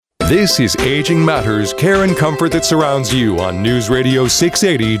This is Aging Matters, care and comfort that surrounds you on News Radio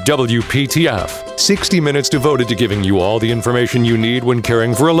 680 WPTF. 60 minutes devoted to giving you all the information you need when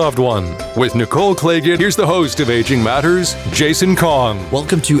caring for a loved one. With Nicole Claggett, here's the host of Aging Matters, Jason Kong.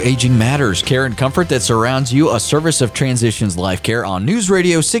 Welcome to Aging Matters, care and comfort that surrounds you, a service of Transitions Life Care on News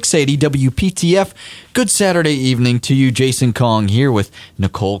Radio 680 WPTF. Good Saturday evening to you, Jason Kong, here with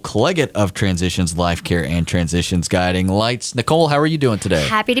Nicole Claggett of Transitions Life Care and Transitions Guiding Lights. Nicole, how are you doing today?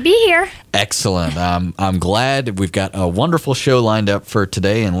 Happy to be here. Excellent. I'm glad we've got a wonderful show lined up for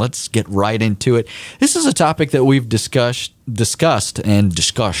today, and let's get right into it. This is a topic that we've discussed,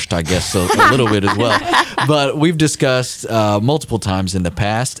 I guess, a little bit as well. But we've discussed multiple times in the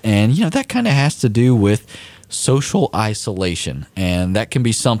past, and that kind of has to do with social isolation, and that can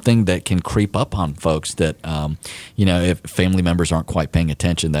be something that can creep up on folks that if family members aren't quite paying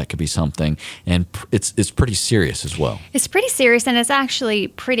attention, that could be something, and it's pretty serious as well. It's pretty serious, and it's actually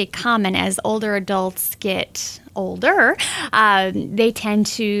pretty common as older adults get older. They tend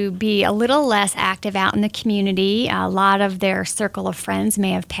to be a little less active out in the community. A lot of their circle of friends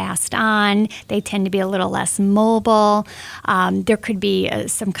may have passed on. They tend to be a little less mobile. There could be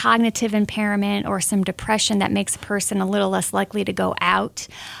some cognitive impairment or some depression that makes a person a little less likely to go out.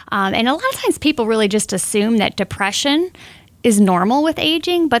 And a lot of times people really just assume that depression is normal with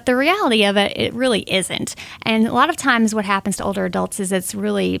aging, but the reality of it really isn't. And a lot of times what happens to older adults is it's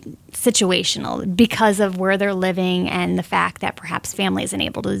really situational because of where they're living and the fact that perhaps family isn't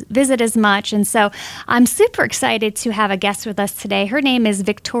able to visit as much. And so I'm super excited to have a guest with us today. Her name is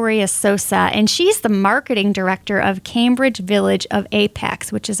Victoria Sosa, and she's the marketing director of Cambridge Village of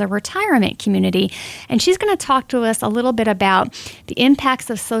Apex, which is a retirement community. And she's going to talk to us a little bit about the impacts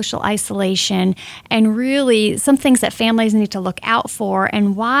of social isolation and really some things that families need to look out for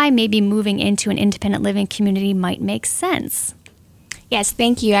and why maybe moving into an independent living community might make sense. Yes,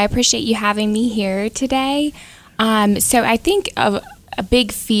 thank you. I appreciate you having me here today. So I think a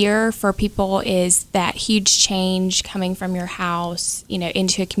big fear for people is that huge change coming from your house,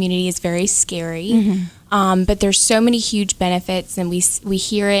 into a community is very scary. Mm-hmm. But there's so many huge benefits, and we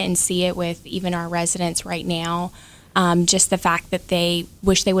hear it and see it with even our residents right now. Just the fact that they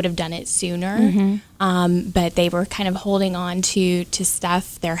wish they would have done it sooner, mm-hmm. But they were kind of holding on to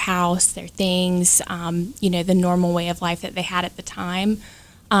stuff, their house, their things, the normal way of life that they had at the time.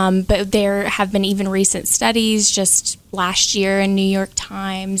 But there have been even recent studies just last year in New York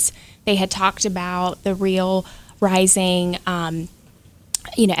Times. They had talked about the real rising,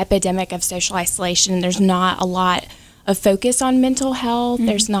 epidemic of social isolation. There's not a lot of focus on mental health. Mm-hmm.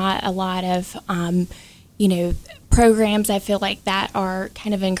 There's not a lot of, programs I feel like that are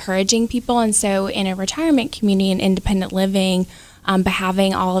kind of encouraging people. And so in a retirement community and independent living, by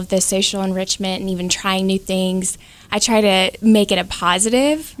having all of this social enrichment and even trying new things, I try to make it a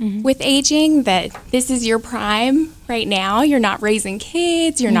positive mm-hmm. with aging, that this is your prime right now. You're not raising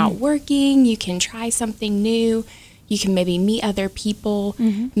kids, you're mm-hmm. not working, you can try something new, you can maybe meet other people,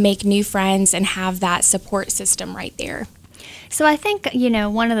 mm-hmm. make new friends, and have that support system right there. So I think,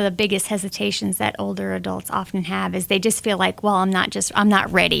 one of the biggest hesitations that older adults often have is they just feel like, well, I'm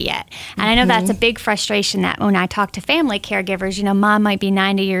not ready yet. And I know that's a big frustration that when I talk to family caregivers, mom might be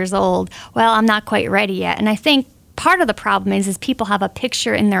 90 years old. Well, I'm not quite ready yet. And I think part of the problem is people have a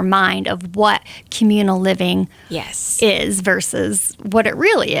picture in their mind of what communal living is versus what it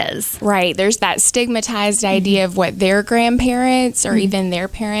really is. Right. There's that stigmatized idea of what their grandparents or even their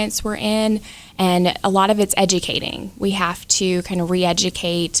parents were in. And a lot of it's educating. We have to kind of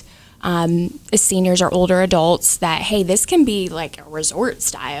re-educate seniors or older adults that, hey, this can be like a resort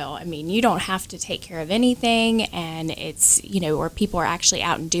style. I mean, you don't have to take care of anything, and it's, where people are actually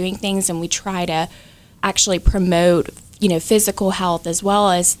out and doing things, and we try to actually promote, physical health as well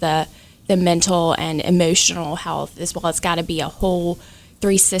as the mental and emotional health as well. It's got to be a whole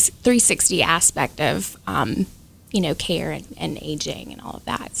 360 aspect of, care and aging and all of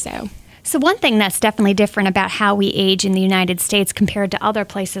that, So one thing that's definitely different about how we age in the United States compared to other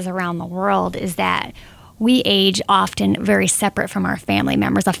places around the world is that we age often very separate from our family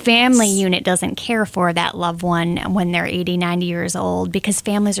members. A family unit doesn't care for that loved one when they're 80, 90 years old because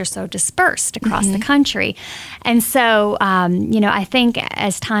families are so dispersed across mm-hmm. the country. And so, I think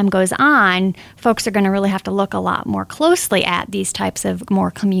as time goes on, folks are going to really have to look a lot more closely at these types of more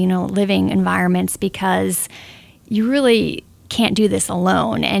communal living environments because you really can't do this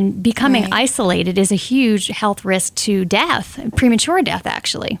alone. And becoming isolated is a huge health risk to death, premature death,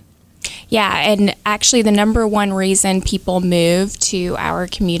 actually. Yeah, and actually the number one reason people move to our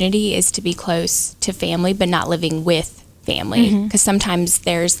community is to be close to family, but not living with family. Because sometimes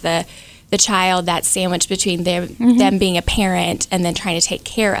there's the the child that's sandwiched between them being a parent and then trying to take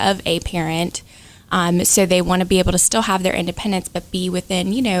care of a parent. So they want to be able to still have their independence, but be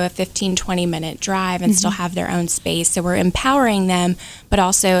within, a 15, 20-minute drive and still have their own space. So we're empowering them, but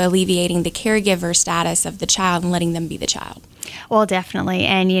also alleviating the caregiver status of the child and letting them be the child. Well, definitely.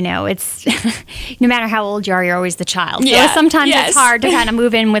 And, it's no matter how old you are, you're always the child. Yeah. So sometimes it's hard to kind of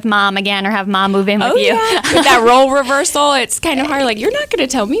move in with mom again or have mom move in with you. Yeah. With that role reversal, it's kind of hard. Like, you're not going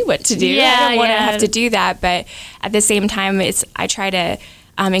to tell me what to do. Yeah, I don't want to have to do that. But at the same time, I try to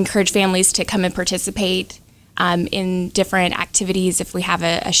encourage families to come and participate in different activities. If we have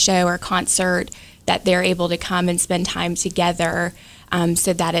a show or concert, that they're able to come and spend time together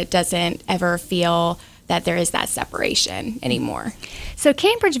so that it doesn't ever feel that there is that separation anymore. So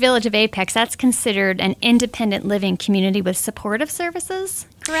Cambridge Village of Apex, that's considered an independent living community with supportive services,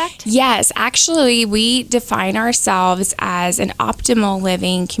 correct? Yes, actually, we define ourselves as an optimal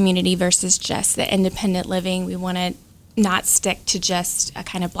living community versus just the independent living. We want to not stick to just a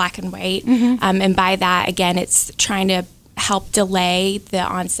kind of black and white. And by that, again, it's trying to help delay the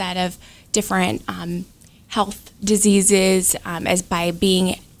onset of different health diseases as by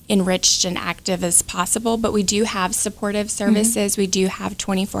being enriched and active as possible. But we do have supportive services. We do have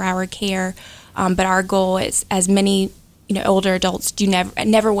 24-hour care. But our goal is, as many older adults do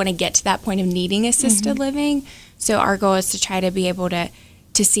never want to get to that point of needing assisted living. So our goal is to try to be able to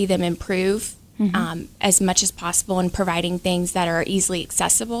see them improve as much as possible and providing things that are easily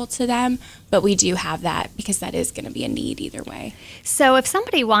accessible to them. But we do have that because that is going to be a need either way. So if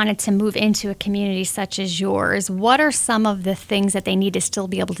somebody wanted to move into a community such as yours, what are some of the things that they need to still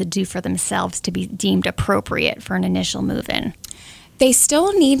be able to do for themselves to be deemed appropriate for an initial move-in? They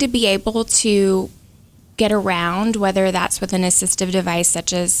still need to be able to get around, whether that's with an assistive device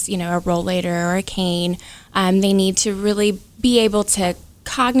such as, a rollator or a cane. They need to really be able to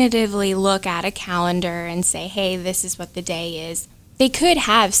cognitively look at a calendar and say, hey, this is what the day is. They could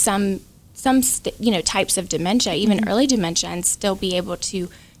have some types of dementia, even early dementia, and still be able to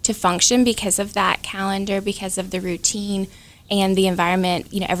function because of that calendar, because of the routine and the environment.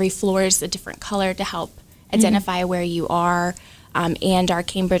 Every floor is a different color to help identify where you are. And our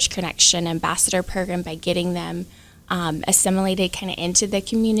Cambridge Connection Ambassador Program by getting them assimilated kind of into the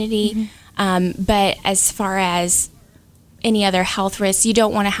community. But as far as any other health risks, you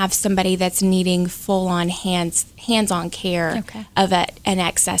don't want to have somebody that's needing full-on hands-on care of an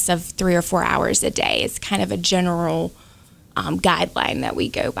excess of 3 or 4 hours a day. It's kind of a general guideline that we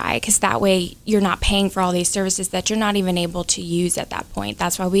go by, because that way you're not paying for all these services that you're not even able to use at that point.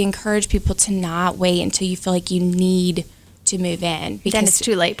 That's why we encourage people to not wait until you feel like you need to move in. Because then it's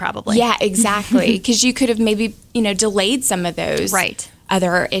too late, probably. Yeah, exactly. Because you could have maybe, delayed some of those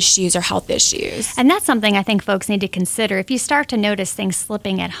other issues or health issues. And that's something I think folks need to consider. If you start to notice things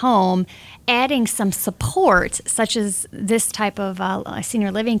slipping at home, adding some support, such as this type of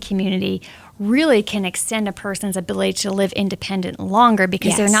senior living community, really can extend a person's ability to live independent longer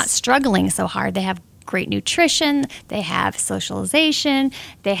because they're not struggling so hard. They have great nutrition, they have socialization,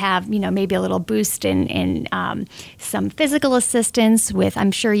 they have, maybe a little boost in some physical assistance with,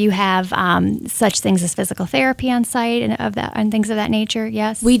 I'm sure you have such things as physical therapy on site and things of that nature,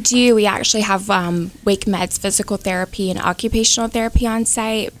 yes? We do. We actually have Wake Med's physical therapy and occupational therapy on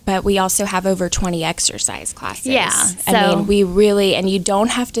site, but we also have over 20 exercise classes. Yeah. We really, and you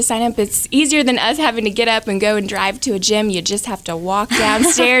don't have to sign up. It's easier than us having to get up and go and drive to a gym. You just have to walk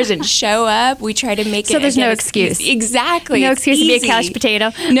downstairs and show up. We try to make so there's no excuse. Exactly. No it's excuse easy. to be a couch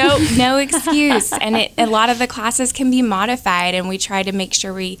potato. No excuse. And a lot of the classes can be modified, and we try to make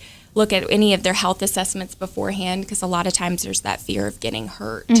sure we look at any of their health assessments beforehand, because a lot of times there's that fear of getting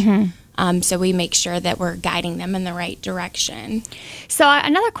hurt. So we make sure that we're guiding them in the right direction. So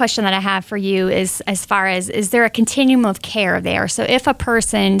another question that I have for you is, as far as, is there a continuum of care there? So if a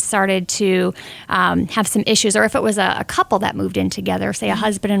person started to have some issues, or if it was a couple that moved in together, say a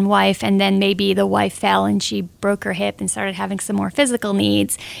husband and wife, and then maybe the wife fell and she broke her hip and started having some more physical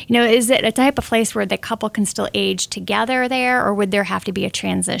needs, is it a type of place where the couple can still age together there, or would there have to be a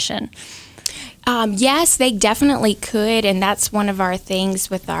transition? Yes, they definitely could, and that's one of our things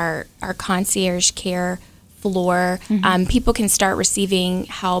with our concierge care floor. People can start receiving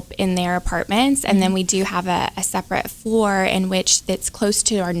help in their apartments, and then we do have a separate floor in which that's close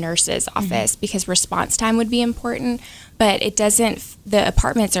to our nurse's office, because response time would be important. But it doesn't, the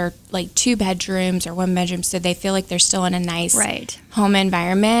apartments are like 2 bedrooms or 1 bedroom, so they feel like they're still in a nice home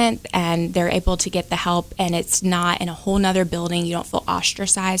environment, and they're able to get the help, and it's not in a whole nother building. You don't feel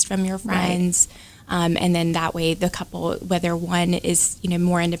ostracized from your friends. And then that way the couple, whether one is,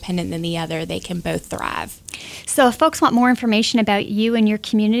 more independent than the other, they can both thrive. So if folks want more information about you and your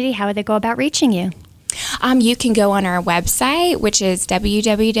community, how would they go about reaching you? You can go on our website, which is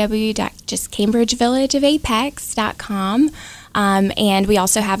www.justcambridgevillageofapex.com. And we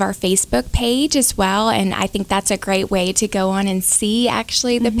also have our Facebook page as well. And I think that's a great way to go on and see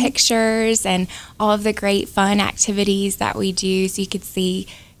actually the pictures and all of the great fun activities that we do. So you could see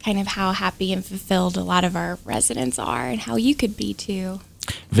kind of how happy and fulfilled a lot of our residents are and how you could be too.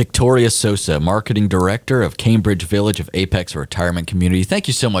 Victoria Sosa, Marketing Director of Cambridge Village of Apex Retirement Community. Thank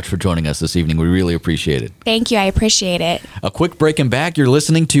you so much for joining us this evening. We really appreciate it. Thank you. I appreciate it. A quick break and back. You're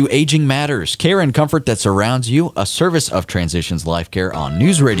listening to Aging Matters, care and comfort that surrounds you, a service of Transitions Life Care on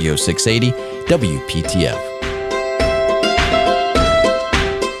News Radio 680 WPTF.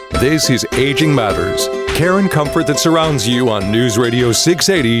 This is Aging Matters, care and comfort that surrounds you on News Radio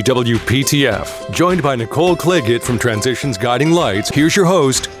 680 WPTF. Joined by Nicole Claggett from Transitions Guiding Lights, here's your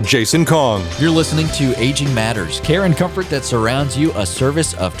host, Jason Kong. You're listening to Aging Matters, care and comfort that surrounds you, a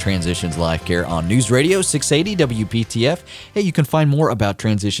service of Transitions Life Care on News Radio 680 WPTF. Hey, you can find more about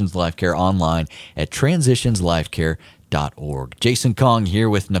Transitions Life Care online at transitionslifecare.org. Jason Kong here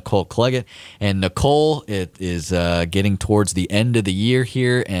with Nicole Claggett. And Nicole, it is getting towards the end of the year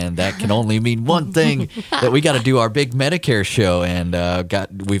here, and that can only mean one thing, that we got to do our big Medicare show. And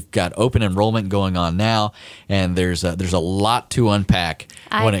we've got open enrollment going on now, and there's a lot to unpack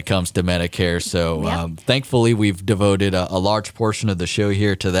when it comes to Medicare. So thankfully, we've devoted a large portion of the show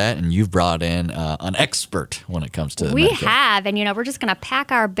here to that, and you've brought in an expert when it comes to Medicare. We have, and we're just going to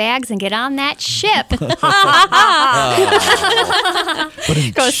pack our bags and get on that ship.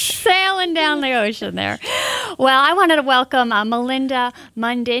 Go sailing down the ocean there. Well, I wanted to welcome Melinda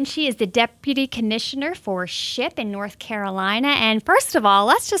Munden. She is the Deputy Commissioner for SHIP in North Carolina. And first of all,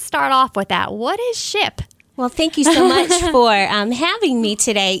 let's just start off with that. What is SHIP? Well, thank you so much for having me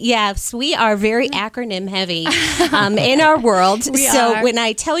today. Yes, we are very acronym heavy in our world. When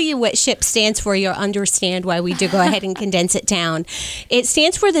I tell you what SHIP stands for, you'll understand why we do go ahead and condense it down. It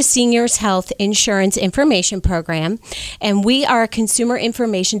stands for the Seniors Health Insurance Information Program, and we are a consumer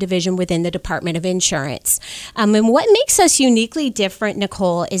information division within the Department of Insurance. And what makes us uniquely different,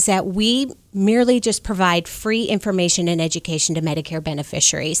 Nicole, is that we merely just provide free information and education to Medicare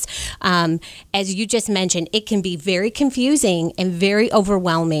beneficiaries. As you just mentioned, it can be very confusing and very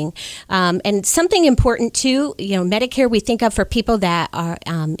overwhelming. And something important too, Medicare we think of for people that are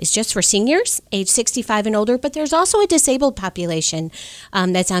is just for seniors, age 65 and older, but there's also a disabled population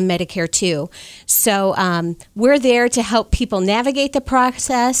that's on Medicare too. So we're there to help people navigate the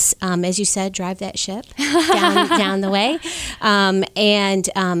process, as you said, drive that ship down the way, and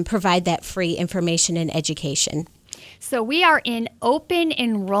provide that free information and education. So we are in open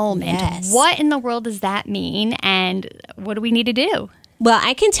enrollment. Yes. What in the world does that mean, and what do we need to do? Well,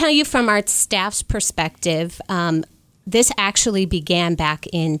 I can tell you from our staff's perspective, this actually began back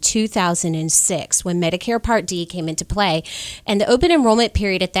in 2006 when Medicare Part D came into play. And the open enrollment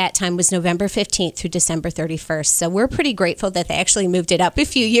period at that time was November 15th through December 31st. So we're pretty grateful that they actually moved it up a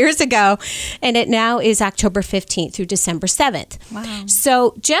few years ago. And it now is October 15th through December 7th. Wow.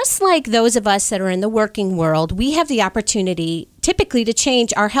 So just like those of us that are in the working world, we have the opportunity typically to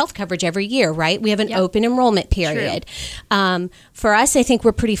change our health coverage every year, right? We have an open enrollment period. For us, I think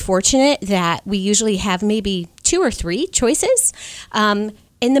we're pretty fortunate that we usually have maybe 2 or 3 choices.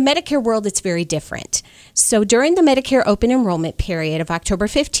 In the Medicare world, it's very different. So during the Medicare open enrollment period of October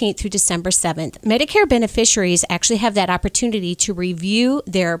 15th through December 7th, Medicare beneficiaries actually have that opportunity to review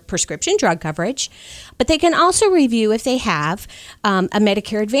their prescription drug coverage, but they can also review if they have a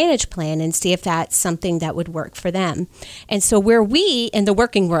Medicare Advantage plan and see if that's something that would work for them. And so where we in the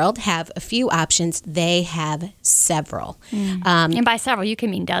working world have a few options, they have several. And by several, you can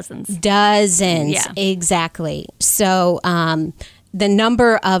mean dozens. Dozens, exactly. So the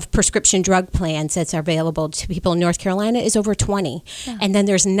number of prescription drug plans that's available to people in North Carolina is over 20. Yeah. And then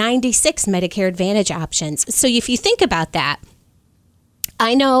there's 96 Medicare Advantage options. So if you think about that,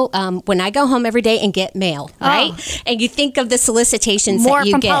 I know when I go home every day and get mail, right? And you think of the solicitations more that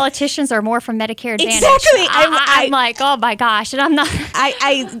you from get. Politicians or more from Medicare Advantage? Exactly. I'm like, oh my gosh, and I'm not.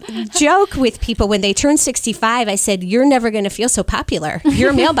 I joke with people when they turn 65. I said, "You're never going to feel so popular.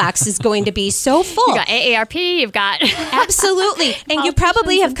 Your mailbox is going to be so full." You've got AARP. You've got absolutely, and you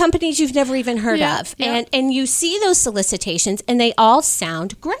probably have companies you've never even heard of, and you see those solicitations, and they all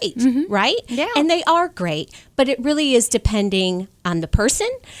sound great, right? Yeah, and they are great. But it really is depending on the person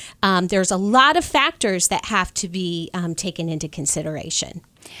person. There's a lot of factors that have to be taken into consideration.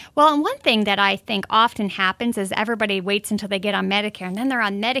 Well, and one thing that I think often happens is everybody waits until they get on Medicare, and then they're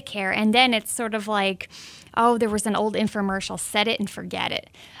on Medicare, and then it's sort of like, oh, there was an old infomercial, set it and forget it.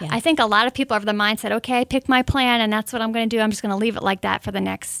 Yeah. I think a lot of people have the mindset, okay, I picked my plan, and that's what I'm going to do. I'm just going to leave it like that for the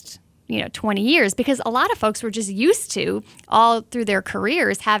next 20 years, because a lot of folks were just used to, all through their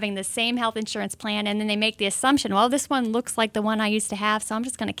careers, having the same health insurance plan, and then they make the assumption, well, this one looks like the one I used to have, so I'm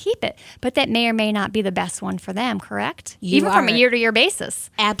just going to keep it. But that may or may not be the best one for them, correct? Even from a year-to-year basis.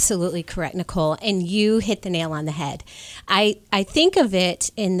 Absolutely correct, Nicole, and you hit the nail on the head. I think of it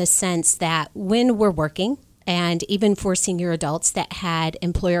in the sense that when we're working, and even for senior adults that had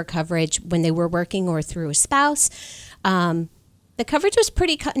employer coverage when they were working or through a spouse, the coverage was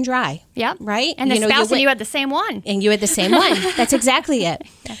pretty cut and dry. Yep. Right? And the spouse and you had the same one. And you had the same one. That's exactly it.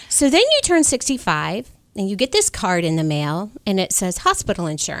 So then you turn 65 and you get this card in the mail and it says hospital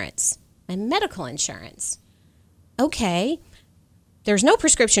insurance and medical insurance. Okay. There's no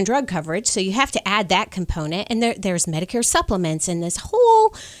prescription drug coverage, so you have to add that component. And there's Medicare supplements and this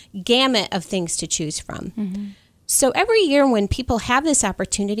whole gamut of things to choose from. Mm-hmm. So every year when people have this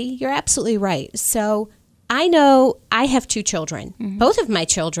opportunity, you're absolutely right. So I know I have 2 children. Mm-hmm. Both of my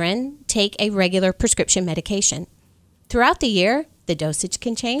children take a regular prescription medication. Throughout the year, the dosage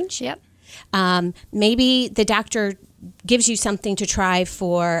can change. Yep. Maybe the doctor gives you something to try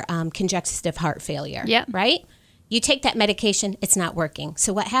for congestive heart failure. Yep. Right? You take that medication, it's not working.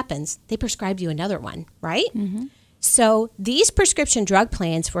 So what happens? They prescribe you another one, right? Mm-hmm. So these prescription drug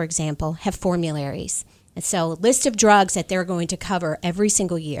plans, for example, have formularies. And so a list of drugs that they're going to cover every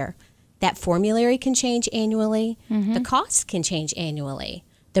single year. That formulary can change annually. Mm-hmm. The cost can change annually.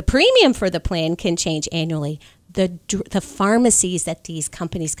 The premium for the plan can change annually. The pharmacies that these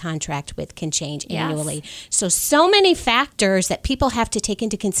companies contract with can change annually. So many factors that people have to take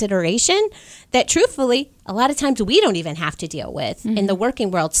into consideration that truthfully, a lot of times we don't even have to deal with in the working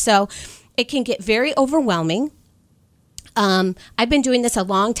world. So it can get very overwhelming. I've been doing this a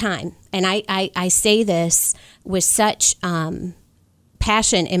long time, and I say this with such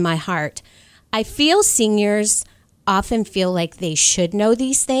passion in my heart. I feel seniors often feel like they should know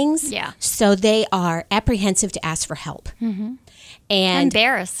these things. Yeah. So they are apprehensive to ask for help. Mm-hmm. And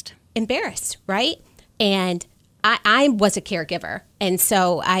embarrassed, right? And I was a caregiver. And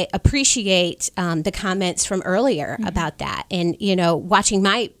so I appreciate the comments from earlier about that. And, watching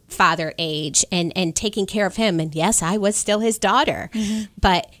my father age and taking care of him. And yes, I was still his daughter. Mm-hmm.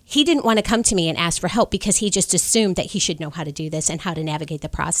 But he didn't want to come to me and ask for help because he just assumed that he should know how to do this and how to navigate the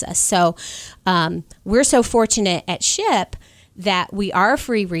process. So we're so fortunate at SHIP that we are a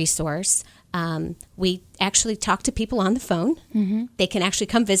free resource. We actually talk to people on the phone. Mm-hmm. They can actually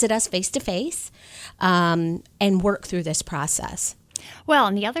come visit us face-to-face and work through this process. Well,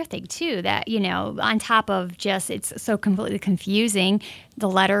 and the other thing, too, that, on top of just it's so completely confusing, the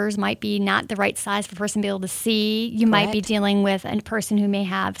letters might be not the right size for a person to be able to see. You might be dealing with a person who may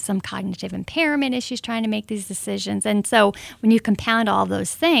have some cognitive impairment issues trying to make these decisions. And so when you compound all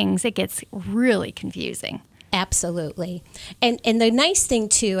those things, it gets really confusing. Absolutely. And the nice thing,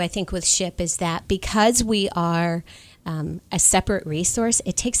 too, I think with SHIP is that because we are a separate resource,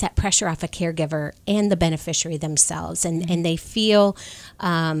 it takes that pressure off a caregiver and the beneficiary themselves. And they feel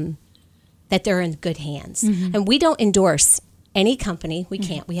that they're in good hands. Mm-hmm. And we don't endorse any company. We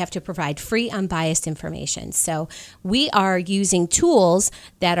can't. We have to provide free, unbiased information. So we are using tools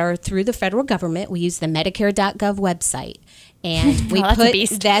that are through the federal government. We use the Medicare.gov website. And we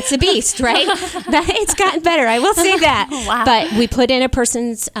that's a beast, right? It's gotten better. I will say that. Wow. But we put in a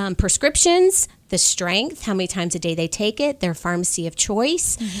person's prescriptions, the strength, how many times a day they take it, their pharmacy of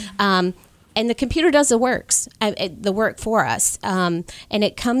choice. Mm-hmm. And the computer does the work for us. And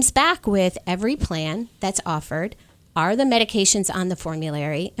it comes back with every plan that's offered. Are the medications on the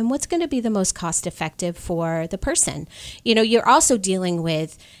formulary, and what's going to be the most cost effective for the person? You're also dealing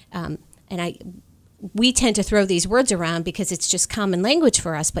with, we tend to throw these words around because it's just common language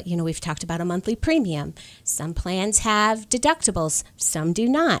for us, but we've talked about a monthly premium. Some plans have deductibles, some do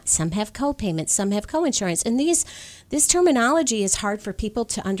not. Some have co-payments, some have co-insurance. And this terminology is hard for people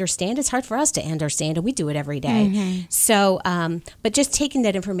to understand. It's hard for us to understand, and we do it every day. Mm-hmm. So, but just taking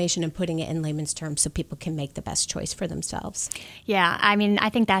that information and putting it in layman's terms so people can make the best choice for themselves. Yeah, I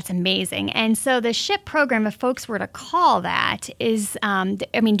think that's amazing. And so the SHIP program, if folks were to call that, is, do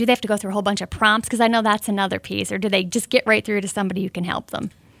they have to go through a whole bunch of prompts? Because I know that's another piece. Or do they just get right through to somebody who can help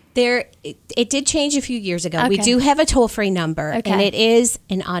them? It did change a few years ago. Okay. We do have a toll-free number, Okay. and it is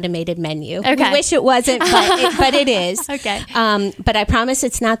an automated menu. Okay. We wish it wasn't, but it is. Okay. But I promise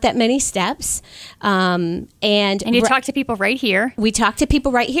it's not that many steps. And you talk to people right here. we talk to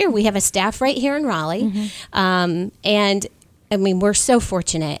people right here. We have a staff right here in Raleigh. And I mean, we're so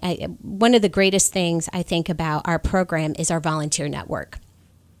fortunate. One of the greatest things I think about our program is our volunteer network.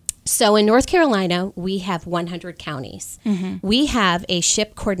 So in North Carolina, we have 100 counties. We have a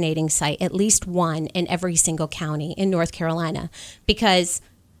SHIP coordinating site, at least one in every single county in North Carolina, because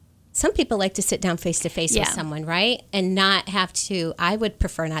some people like to sit down face-to-face with someone, right? And not have to, I would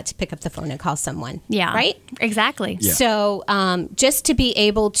prefer not to pick up the phone and call someone. Yeah. Right? Exactly. Yeah. So just to be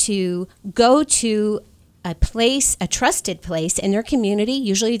able to go to a place, a trusted place in their community.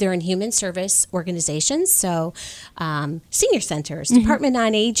 Usually they're in human service organizations, so senior centers, Department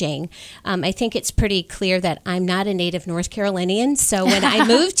on Aging. I think it's pretty clear that I'm not a native North Carolinian, so when I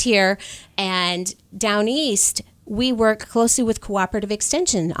moved here and down east, we work closely with cooperative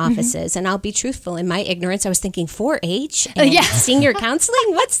extension offices, and I'll be truthful. In my ignorance, I was thinking 4-H and senior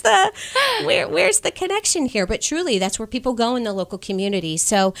counseling. Where's the connection here? But truly, that's where people go in the local community.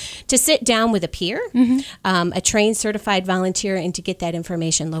 So to sit down with a peer, a trained, certified volunteer, and to get that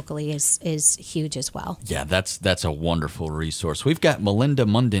information locally is huge as well. Yeah, that's a wonderful resource. We've got Melinda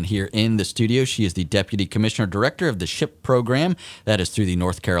Munden here in the studio. She is the Deputy Commissioner Director of the SHIP program. That is through the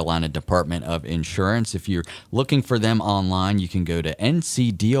North Carolina Department of Insurance. If you're looking for them online, you can go to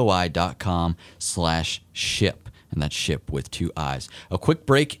ncdoi.com/SHIP. And that's SHIP with 2 I's. A quick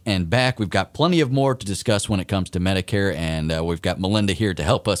break and back. We've got plenty of more to discuss when it comes to Medicare, and we've got Melinda here to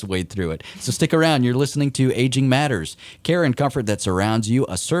help us wade through it. So stick around. You're listening to Aging Matters, care and comfort that surrounds you,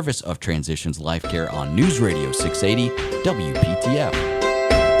 a service of Transitions Life Care on News Radio 680 WPTF.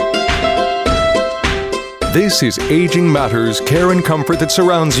 This is Aging Matters, care and comfort that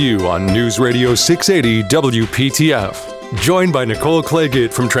surrounds you on News Radio 680 WPTF. Joined by Nicole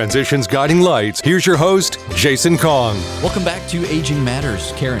Claggett from Transitions Guiding Lights, here's your host, Jason Kong. Welcome back to Aging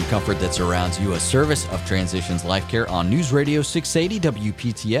Matters, care and comfort that surrounds you, a service of Transitions Life Care on News Radio 680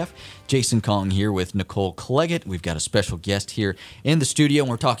 WPTF. Jason Kong here with Nicole Claggett. We've got a special guest here in the studio, and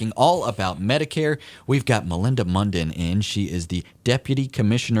we're talking all about Medicare. We've got Melinda Munden in. She is the Deputy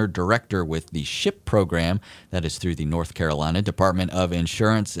Commissioner Director with the SHIP program. That is through the North Carolina Department of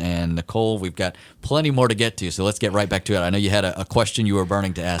Insurance. And Nicole, we've got plenty more to get to, so let's get right back to it. I know you had a question you were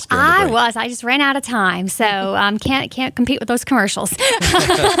burning to ask during the break. I just ran out of time, so can't compete with those commercials.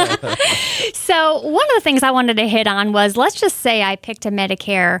 So one of the things I wanted to hit on was, let's just say I picked a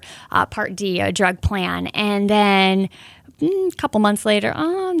Medicare Part D, a drug plan, and then a couple months later,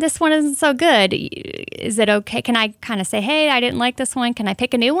 this one isn't so good. Is it okay? Can I kind of say, hey, I didn't like this one. Can I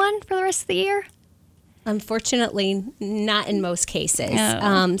pick a new one for the rest of the year? Unfortunately, not in most cases.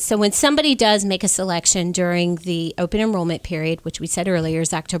 No. So when somebody does make a selection during the open enrollment period, which we said earlier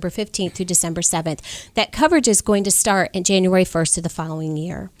is October 15th through December 7th, that coverage is going to start in January 1st of the following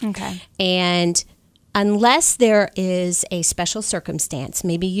year. Okay. And unless there is a special circumstance,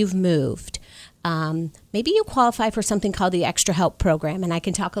 maybe you've moved, maybe you qualify for something called the Extra Help Program, and I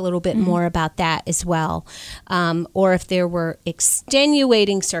can talk a little bit more about that as well. Or if there were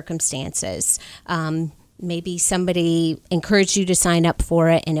extenuating circumstances, maybe somebody encouraged you to sign up for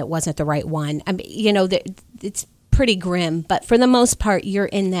it and it wasn't the right one. I mean, it's pretty grim, but for the most part, you're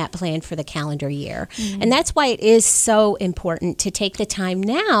in that plan for the calendar year. And that's why it is so important to take the time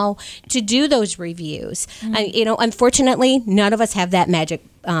now to do those reviews. Unfortunately, none of us have that magic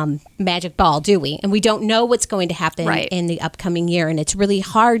ball, do we? And we don't know what's going to happen in the upcoming year. And it's really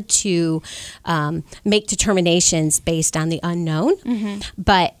hard to make determinations based on the unknown.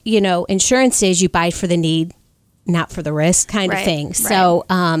 But, insurance is you buy for the need, not for the risk kind of thing. So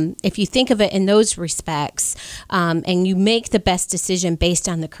if you think of it in those respects, and you make the best decision based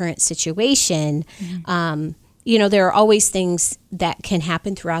on the current situation, there are always things that can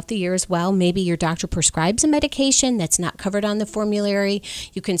happen throughout the year as well. Maybe your doctor prescribes a medication that's not covered on the formulary.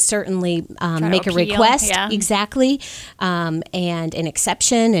 You can certainly make a request. Yeah. Exactly. And an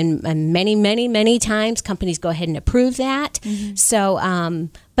exception. And many, many, many times companies go ahead and approve that. So,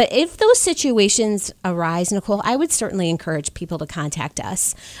 but if those situations arise, Nicole, I would certainly encourage people to contact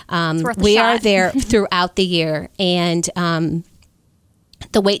us. We are there throughout the year. And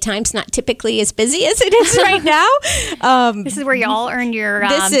the wait time's not typically as busy as it is right now. This is where you all earn your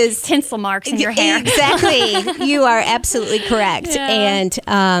tinsel marks in your hair. Exactly. You are absolutely correct. Yeah.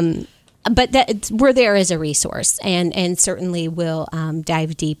 And but we're there as a resource, and certainly we'll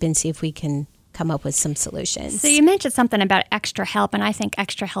dive deep and see if we can come up with some solutions. So you mentioned something about extra help, and I think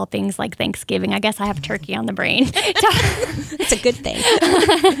extra helpings like Thanksgiving. I guess I have turkey on the brain. It's a good thing.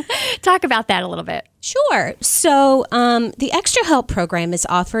 Talk about that a little bit. Sure. So the Extra Help program is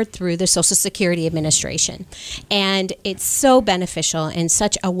offered through the Social Security Administration, and it's so beneficial and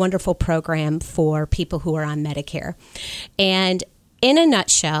such a wonderful program for people who are on Medicare. And in a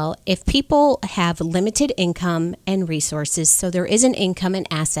nutshell, if people have limited income and resources, so there is an income and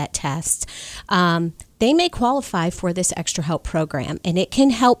asset test, they may qualify for this Extra Help program, and it can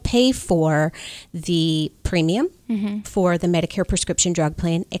help pay for the premium for the Medicare prescription drug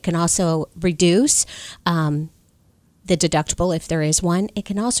plan. It can also reduce the deductible if there is one. It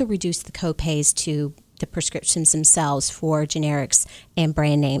can also reduce the copays to the prescriptions themselves for generics and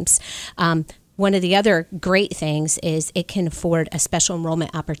brand names. One of the other great things is it can afford a special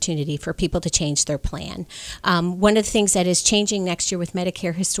enrollment opportunity for people to change their plan. One of the things that is changing next year with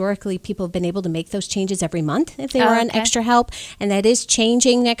Medicare, historically, people have been able to make those changes every month if they were on Extra Help, and that is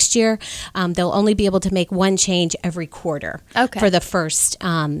changing next year. They'll only be able to make one change every quarter for the first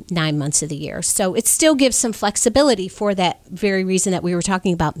 9 months of the year. So it still gives some flexibility for that very reason that we were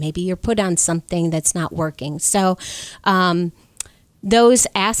talking about. Maybe you're put on something that's not working. So those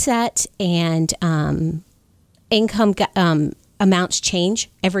asset and income amounts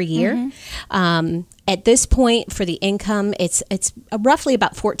change every year. At this point, for the income, it's roughly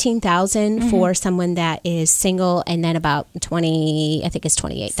about $14,000 for someone that is single, and then about $28,000 for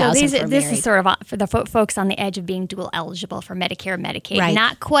married. This is sort of for the folks on the edge of being dual eligible for Medicare and Medicaid. Right.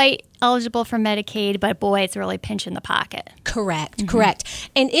 Not quite eligible for Medicaid, but boy, it's really pinching the pocket. Correct.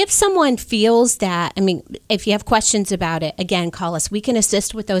 And if someone feels that, if you have questions about it, again, call us. We can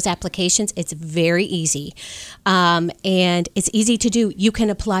assist with those applications. It's very easy. And it's easy to do. You can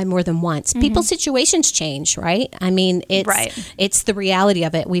apply more than once. People's situations change, right? It's the reality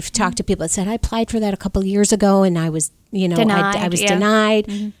of it. We've talked to people that said, I applied for that a couple of years ago and I was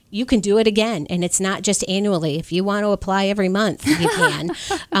denied. You can do it again, and it's not just annually. If you want to apply every month, you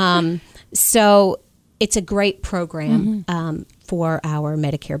can. So it's a great program for our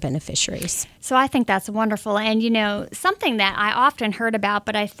Medicare beneficiaries. So I think that's wonderful. And, something that I often heard about,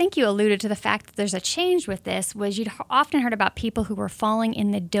 but I think you alluded to the fact that there's a change with this, was you'd often heard about people who were falling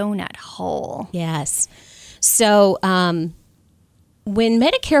in the donut hole. Yes. So when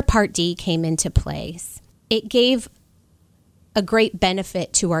Medicare Part D came into place, it gave a great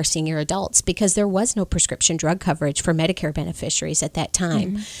benefit to our senior adults because there was no prescription drug coverage for Medicare beneficiaries at that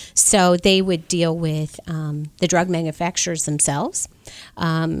time. So they would deal with the drug manufacturers themselves.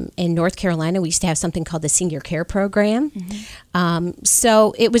 In North Carolina, we used to have something called the Senior Care Program.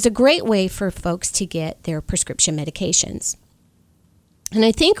 So it was a great way for folks to get their prescription medications. And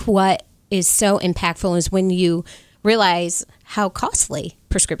I think what is so impactful is when you realize how costly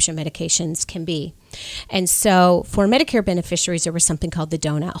prescription medications can be. And so for Medicare beneficiaries, there was something called the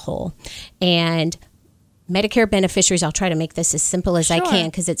donut hole. And Medicare beneficiaries, I'll try to make this as simple as I can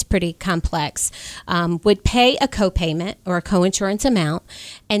because it's pretty complex, would pay a copayment or a coinsurance amount.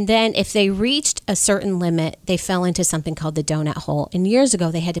 And then if they reached a certain limit, they fell into something called the donut hole. And years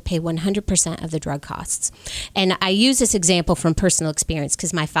ago, they had to pay 100% of the drug costs. And I use this example from personal experience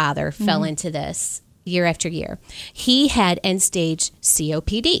because my father fell into this year after year. He had end-stage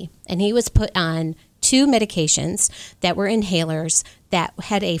COPD, and he was put on 2 medications that were inhalers that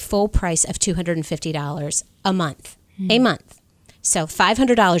had a full price of $250 a month. So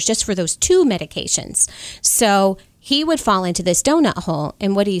 $500 just for those 2 medications. So he would fall into this donut hole,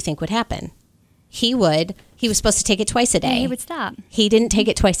 and what do you think would happen? He was supposed to take it twice a day. Yeah, he would stop. He didn't take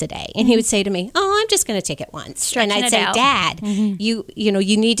it twice a day. And he would say to me, I'm just going to take it once. Stretching and I'd it say, out. Dad, you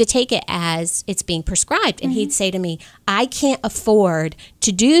need to take it as it's being prescribed. And he'd say to me, I can't afford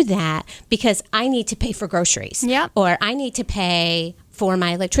to do that because I need to pay for groceries. Yep. Or I need to pay for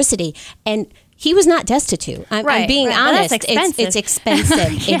my electricity. And he was not destitute. I'm being honest. But that's expensive. It's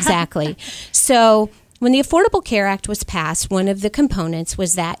expensive. Exactly. So when the Affordable Care Act was passed, one of the components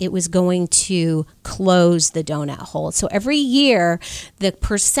was that it was going to close the donut hole. So every year, the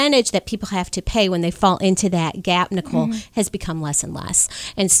percentage that people have to pay when they fall into that gap, Nicole, has become less and less.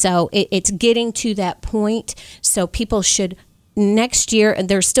 And so it's getting to that point. So people should, next year,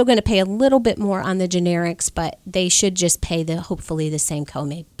 they're still going to pay a little bit more on the generics, but they should just pay hopefully the same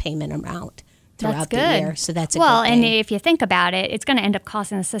co-payment amount throughout the year. So that's a well, good thing. and if you think about it, it's going to end up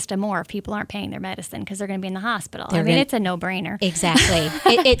costing the system more if people aren't paying their medicine because they're going to be in the hospital. It's a no-brainer. Exactly.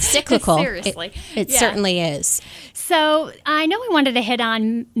 It's cyclical. Seriously. It certainly is. So I know we wanted to hit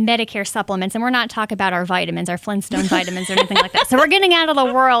on Medicare supplements, and we're not talking about our vitamins, our Flintstone vitamins or anything like that. So we're getting out of the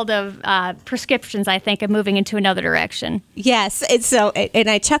world of prescriptions, I think, and moving into another direction. Yes. And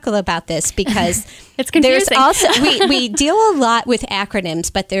I chuckle about this because it's confusing. There's also, we deal a lot with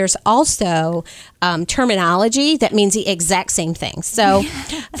acronyms, but there's also terminology that means the exact same thing. So,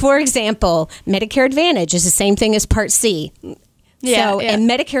 for example, Medicare Advantage is the same thing as Part C. And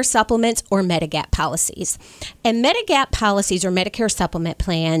Medicare supplements or Medigap policies. And Medigap policies or Medicare supplement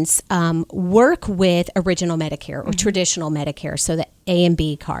plans work with original Medicare or traditional Medicare, so the A and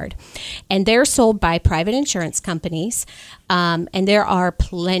B card. And they're sold by private insurance companies, and there are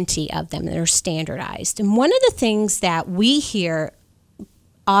plenty of them that are standardized. And one of the things that we hear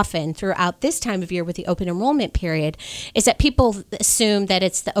often throughout this time of year with the open enrollment period is that people assume that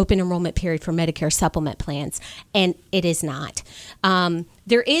it's the open enrollment period for Medicare supplement plans, and it is not.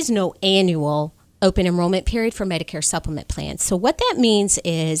 There is no annual open enrollment period for Medicare supplement plans. So what that means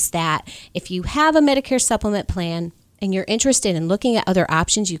is that if you have a Medicare supplement plan and you're interested in looking at other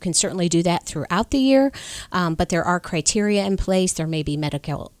options, you can certainly do that throughout the year. But there are criteria in place. There may be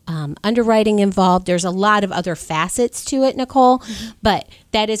medical underwriting involved. There's a lot of other facets to it, Nicole. Mm-hmm. But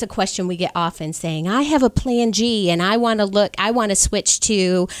that is a question we get often, saying, I have a Plan G and I want to switch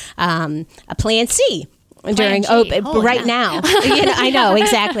to a Plan C. During now. I know,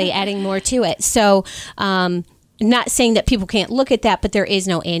 exactly, adding more to it. So not saying that people can't look at that, but there is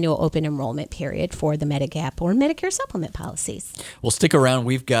no annual open enrollment period for the Medigap or Medicare supplement policies. Well, stick around.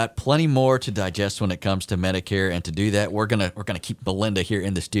 We've got plenty more to digest when it comes to Medicare, and to do that, we're gonna keep Melinda here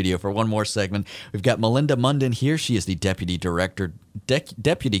in the studio for one more segment. We've got Melinda Munden here. She is the Deputy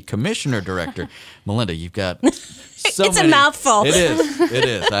Commissioner Director. Melinda, you've got it's a mouthful. It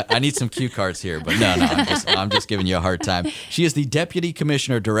is. I need some cue cards here, but no, I'm just giving you a hard time. She is the Deputy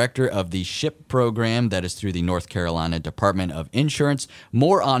Commissioner Director of the SHIP program that is through the North Carolina Department of Insurance.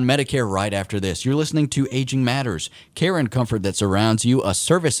 More on Medicare right after this. You're listening to Aging Matters, care and comfort that surrounds you, a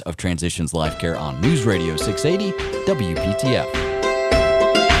service of Transitions Life Care on News Radio 680 WPTF.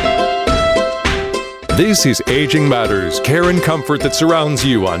 This is Aging Matters, care and comfort that surrounds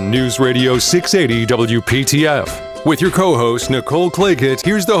you on News Radio 680 WPTF. With your co-host, Nicole Claggett,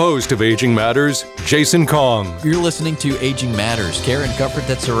 here's the host of Aging Matters, Jason Kong. You're listening to Aging Matters, care and comfort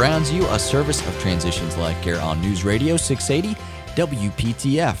that surrounds you, a service of Transitions Life Care on News Radio 680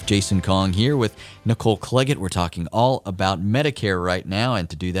 WPTF. Jason Kong here with Nicole Claggett. We're talking all about Medicare right now, and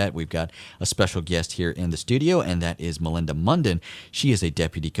to do that, we've got a special guest here in the studio, and that is Melinda Munden. She is a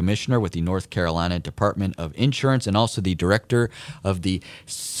Deputy Commissioner with the North Carolina Department of Insurance and also the Director of the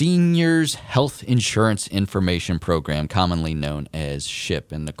Seniors Health Insurance Information Program, commonly known as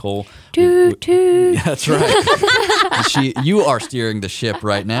SHIP. And Nicole, that's right. You are steering the ship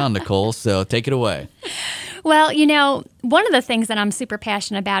right now, Nicole, so take it away. Well, one of the things that I'm super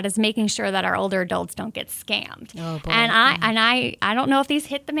passionate about is making sure that our older adults don't get scammed. Oh, boy. And I don't know if these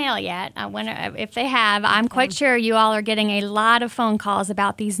hit the mail yet. If they have, I'm quite sure you all are getting a lot of phone calls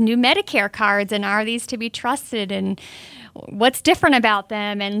about these new Medicare cards, and are these to be trusted, and what's different about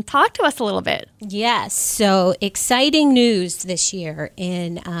them, and talk to us a little bit. Yes. So exciting news this year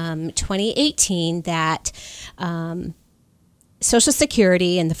in 2018 that Social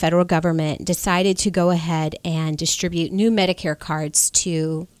Security and the federal government decided to go ahead and distribute new Medicare cards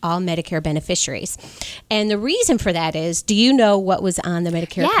to all Medicare beneficiaries. And the reason for that is, do you know what was on the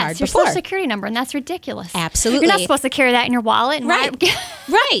Medicare card before? Yes, your Social Security number, and that's ridiculous. Absolutely. You're not supposed to carry that in your wallet.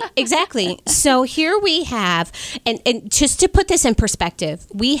 Right, exactly. So here we have, and just to put this in perspective,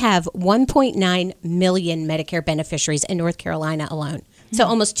 we have 1.9 million Medicare beneficiaries in North Carolina alone. So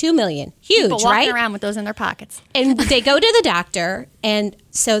almost 2 million. Huge, people walking right? around with those in their pockets. And they go to the doctor, and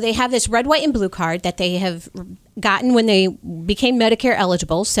so they have this red, white, and blue card that they have gotten when they became Medicare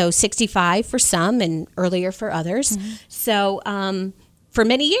eligible, so 65 for some and earlier for others. Mm-hmm. So for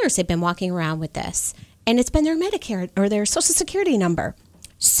many years, they've been walking around with this, and it's been their Medicare or their Social Security number.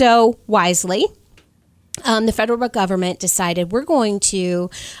 So wisely, the federal government decided we're going to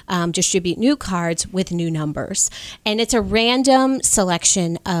distribute new cards with new numbers. And it's a random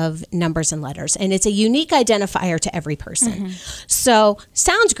selection of numbers and letters. And it's a unique identifier to every person. Mm-hmm. So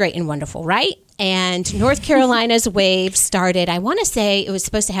sounds great and wonderful, right? And North Carolina's wave started, I want to say it was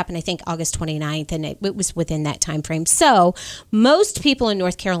supposed to happen, I think, August 29th, and it was within that time frame. So most people in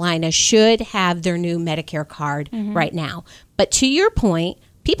North Carolina should have their new Medicare card right now. But to your point,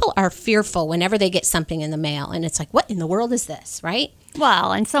 people are fearful whenever they get something in the mail, and it's like, what in the world is this, right?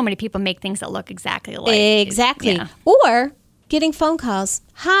 Well, and so many people make things that look exactly like. Exactly. Yeah. Or getting phone calls.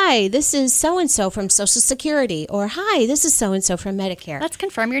 Hi, this is so-and-so from Social Security. Or hi, this is so-and-so from Medicare. Let's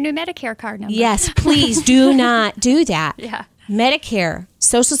confirm your new Medicare card number. Yes, please do not do that. Yeah. Medicare,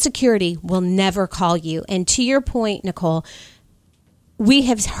 Social Security will never call you. And to your point, Nicole, we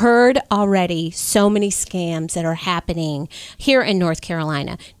have heard already so many scams that are happening here in North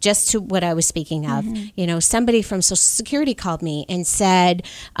Carolina, just to what I was speaking of. You know, somebody from Social Security called me and said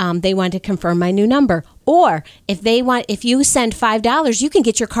they wanted to confirm my new number. Or if you send $5, you can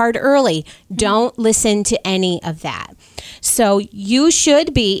get your card early. Don't listen to any of that. So you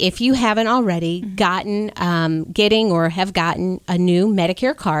should be, if you haven't already getting or have gotten a new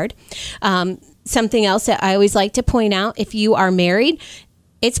Medicare card. Something else that I always like to point out, if you are married,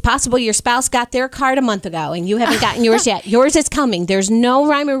 it's possible your spouse got their card a month ago and you haven't gotten yours yet. Yours is coming. There's no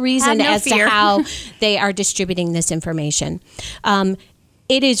rhyme or reason to how they are distributing this information.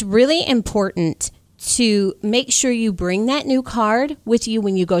 It is really important to make sure you bring that new card with you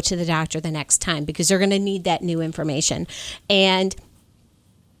when you go to the doctor the next time, because they're going to need that new information. And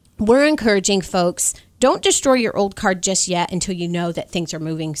we're encouraging folks, don't destroy your old card just yet until you know that things are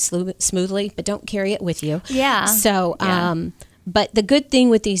moving smoothly, but don't carry it with you. Yeah. So, but the good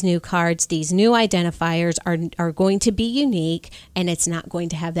thing with these new cards, these new identifiers are going to be unique, and it's not going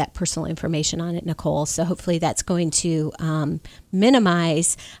to have that personal information on it, Nicole. So hopefully that's going to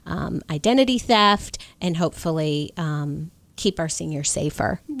minimize identity theft and hopefully keep our seniors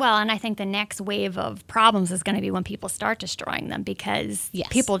safer. Well, and I think the next wave of problems is going to be when people start destroying them, because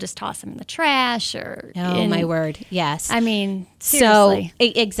people just toss them in the trash or... Oh, my word. Yes. I mean, seriously. So,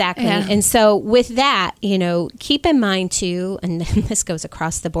 exactly. Yeah. And so with that, keep in mind too, and this goes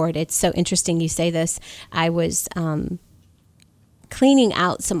across the board. It's so interesting you say this. I was cleaning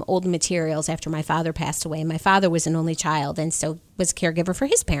out some old materials after my father passed away. My father was an only child and so was a caregiver for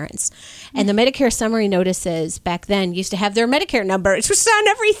his parents. And the Medicare summary notices back then used to have their Medicare number. It was on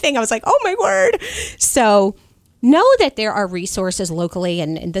everything. I was like, oh my word. So know that there are resources locally,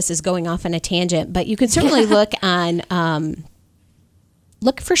 and this is going off on a tangent, but you can certainly look on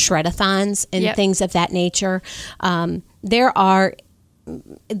look for shred-a-thons and things of that nature. There are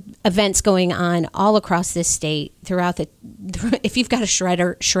events going on all across this state if you've got a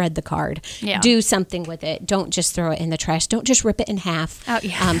shredder, shred the card. Do something with it. Don't just throw it in the trash. Don't just rip it in half.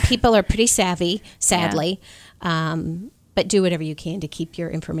 People are pretty savvy, sadly. But do whatever you can to keep your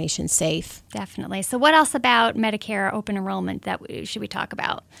information safe. Definitely. So what else about Medicare open enrollment should we talk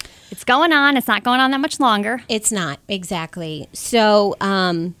about? It's going on. It's not going on that much longer. It's not, exactly. So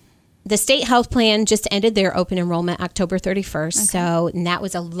the state health plan just ended their open enrollment October 31st. Okay. And that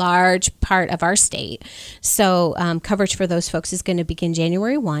was a large part of our state. So coverage for those folks is going to begin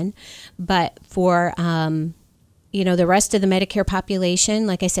January 1. But for the rest of the Medicare population,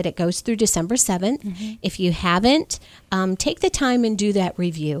 like I said, it goes through December 7th. If you haven't, take the time and do that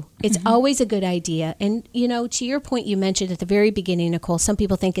review. It's always a good idea. And, to your point you mentioned at the very beginning, Nicole, some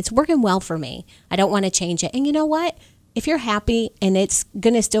people think it's working well for me. I don't want to change it. And you know what? If you're happy and it's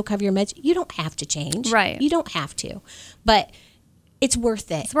going to still cover your meds, you don't have to change. Right. You don't have to. But it's worth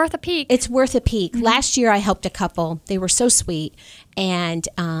it. It's worth a peek. It's worth a peek. Last year I helped a couple. They were so sweet. And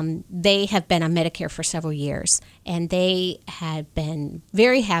they have been on Medicare for several years. And they had been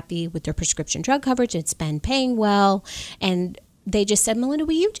very happy with their prescription drug coverage. It's been paying well. And they just said, Melinda,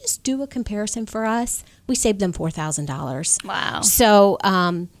 will you just do a comparison for us? We saved them $4,000. Wow. So,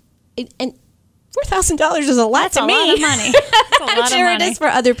 and $4,000 is a lot to me. That's a lot of money. That's a lot I'm sure it is for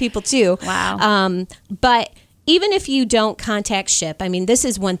other people too. Wow. But even if you don't contact SHIP, I mean, this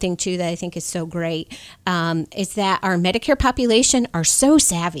is one thing too that I think is so great, is that our Medicare population are so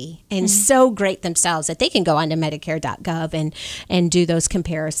savvy and so great themselves that they can go onto Medicare.gov and do those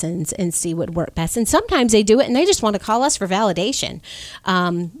comparisons and see what worked best. And sometimes they do it and they just want to call us for validation.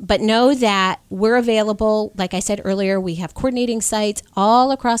 But know that we're available. Like I said earlier, we have coordinating sites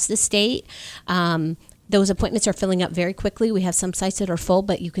all across the state. Those appointments are filling up very quickly. We have some sites that are full,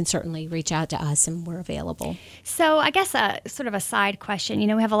 but you can certainly reach out to us and we're available. So I guess sort of a side question.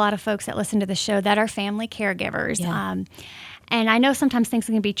 We have a lot of folks that listen to the show that are family caregivers. Yeah. And I know sometimes things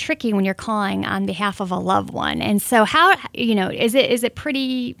can be tricky when you're calling on behalf of a loved one. And so how, is it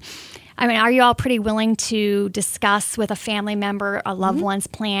pretty... are you all pretty willing to discuss with a family member a loved one's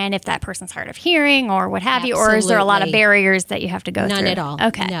plan if that person's hard of hearing or what have you? Or is there a lot of barriers that you have to go through? None at all.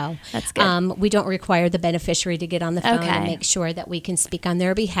 Okay. No. That's good. We don't require the beneficiary to get on the phone and make sure that we can speak on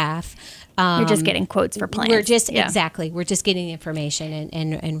their behalf. You're just getting quotes for plans. We're just, exactly. We're just getting the information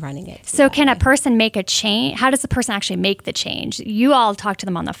and running it. So can a person make a change? How does the person actually make the change? You all talk to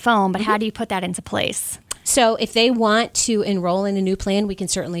them on the phone, but how do you put that into place? So if they want to enroll in a new plan, we can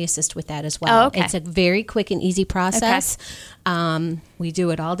certainly assist with that as well. Oh, okay. It's a very quick and easy process. We do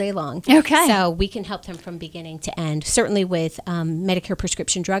it all day long. Okay. So we can help them from beginning to end, certainly with Medicare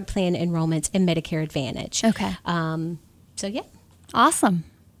prescription drug plan enrollments and Medicare Advantage. Okay. So, yeah. Awesome.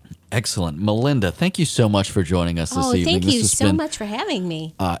 Excellent. Melinda, thank you so much for joining us this evening. Thank you This has so been much for having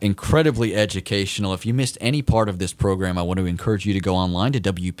me. incredibly educational. If you missed any part of this program, I want to encourage you to go online to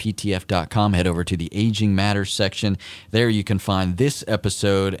WPTF.com, head over to the Aging Matters section. There you can find this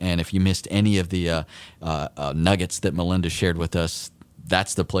episode, and if you missed any of the nuggets that Melinda shared with us,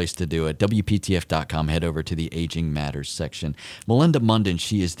 that's the place to do it. WPTF.com, head over to the Aging Matters section. Melinda Munden,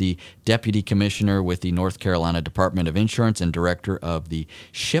 she is the Deputy Commissioner with the North Carolina Department of Insurance and Director of the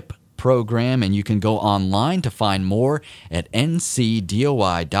SHIP program, and you can go online to find more at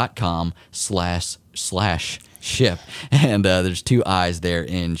ncdoi.com/SHIP. And there's 2 I's there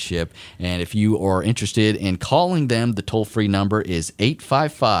in SHIP. And if you are interested in calling them, the toll-free number is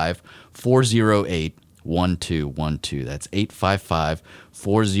 855-408-1212. That's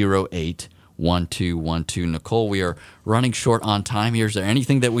 855-408-1212. Nicole, we are running short on time here. Is there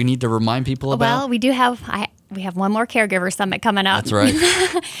anything that we need to remind people about? Well, we do have we have one more caregiver summit coming up. That's right.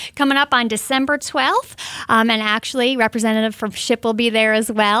 Coming up on December 12th. And actually, representative from SHIP will be there as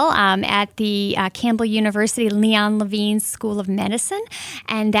well at the Campbell University Leon Levine School of Medicine.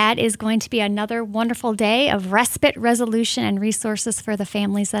 And that is going to be another wonderful day of respite resolution and resources for the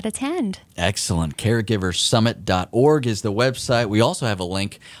families that attend. Excellent. Caregiversummit.org is the website. We also have a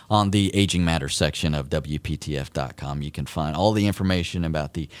link on the Aging Matters section of WPTF.com. You can find all the information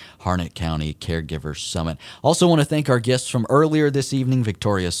about the Harnett County Caregiver Summit. Also want to thank our guests from earlier this evening,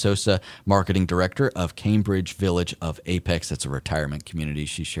 Victoria Sosa, Marketing Director of Cambridge Village of Apex. That's a retirement community.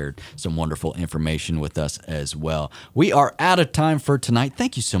 She shared some wonderful information with us as well. We are out of time for tonight.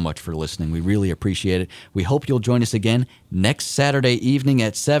 Thank you so much for listening. We really appreciate it. We hope you'll join us again next Saturday evening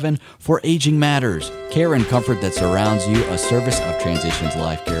at 7 for Aging Matters, care and comfort that surrounds you, a service of Transitions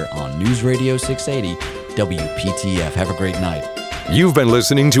Life Care on News Radio 680 WPTF. Have a great night. You've been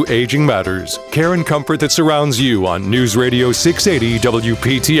listening to Aging Matters, care and comfort that surrounds you on News Radio 680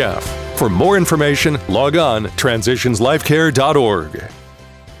 WPTF. For more information, log on transitionslifecare.org.